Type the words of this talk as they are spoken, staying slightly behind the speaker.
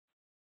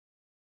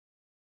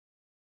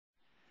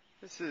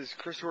This is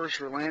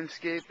Orser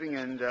Landscaping,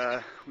 and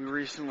we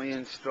recently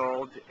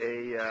installed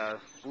a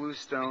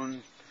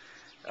bluestone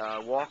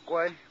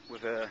walkway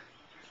with a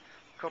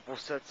couple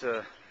sets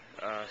of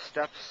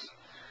steps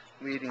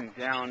leading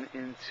down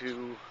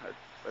into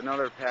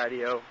another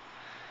patio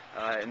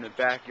in the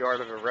backyard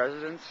of a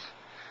residence.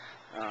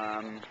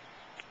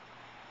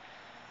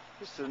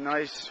 Just a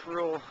nice,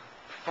 real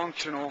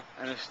functional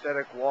and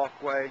aesthetic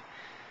walkway.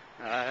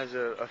 Has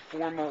a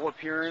formal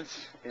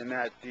appearance in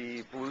that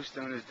the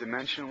bluestone is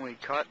dimensionally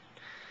cut,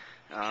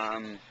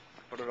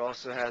 but it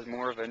also has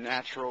more of a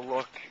natural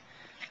look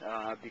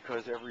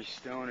because every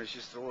stone is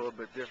just a little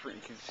bit different.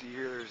 You can see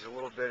here there's a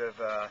little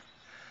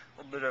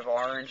bit of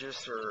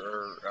oranges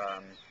or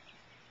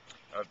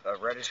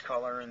a reddish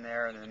color in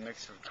there, and then a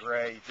mix of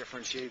gray,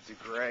 different shades of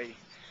gray.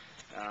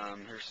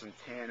 Here's some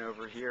tan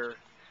over here,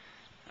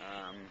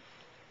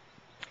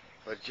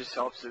 but it just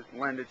helps it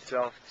lend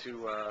itself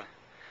to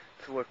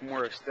look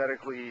more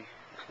aesthetically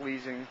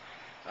pleasing.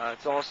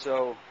 It's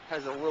also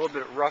has a little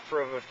bit rougher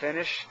of a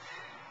finish,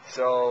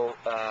 so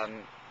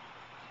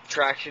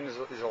traction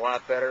is a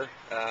lot better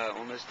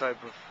on this type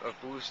of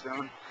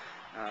bluestone,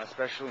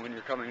 especially when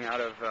you're coming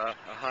out of a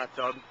hot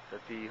tub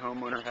that the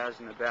homeowner has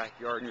in the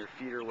backyard and your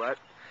feet are wet.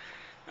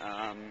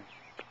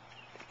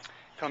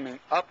 Coming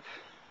up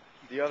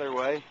the other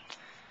way,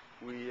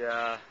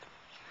 the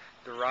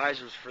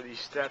risers for these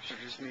steps are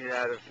just made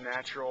out of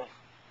natural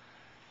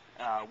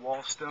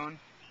wall stone,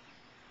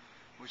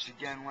 which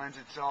again lends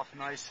itself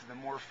nice to the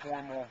more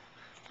formal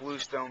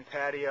bluestone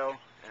patio.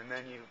 And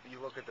then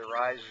you look at the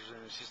risers and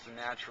it's just a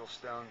natural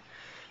stone.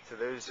 So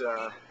those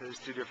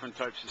two different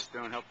types of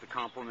stone help to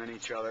complement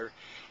each other.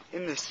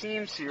 In the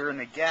seams here, in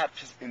the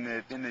gaps, in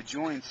the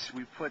joints,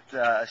 we put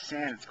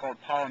sand. It's called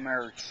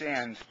polymeric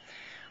sand,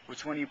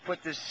 which when you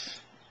put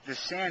this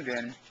sand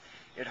in,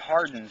 it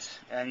hardens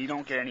and you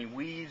don't get any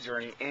weeds or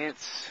any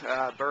ants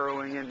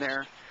burrowing in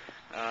there.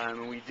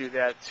 And we do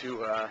that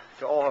to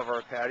all of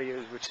our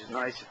patios, which is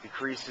nice. It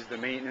decreases the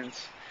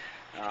maintenance.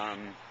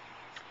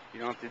 You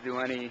don't have to do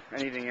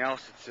anything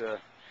else.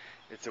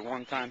 It's a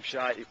one-time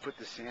shot. You put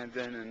the sand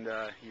in and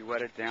you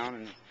wet it down,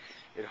 and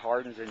it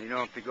hardens, and you don't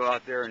have to go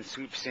out there and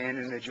sweep sand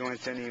in the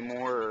joints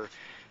anymore. Or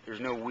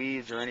there's no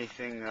weeds or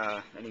anything,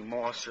 any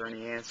moss or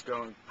any ants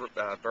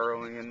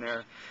burrowing in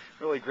there.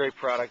 Really great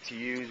product to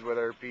use,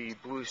 whether it be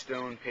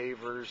bluestone,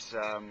 pavers,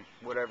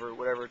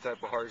 whatever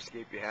type of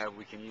hardscape you have.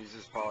 We can use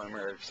this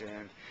polymeric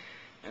sand,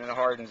 and it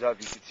hardens up.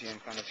 You can see I'm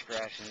kind of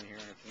scratching in here,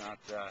 and it's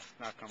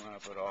not coming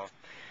up at all.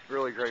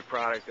 Really great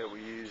product that we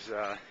use,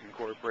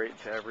 incorporate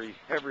into every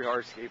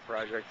hardscape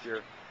project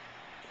here.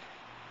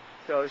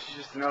 So this is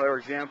just another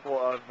example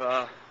of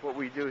what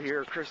we do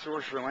here at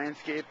Orser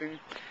Landscaping.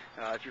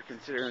 If you're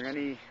considering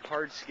any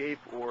hardscape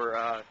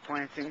or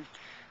planting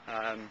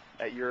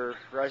at your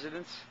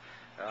residence,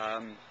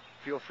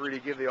 feel free to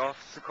give the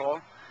office a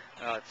call,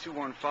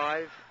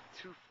 215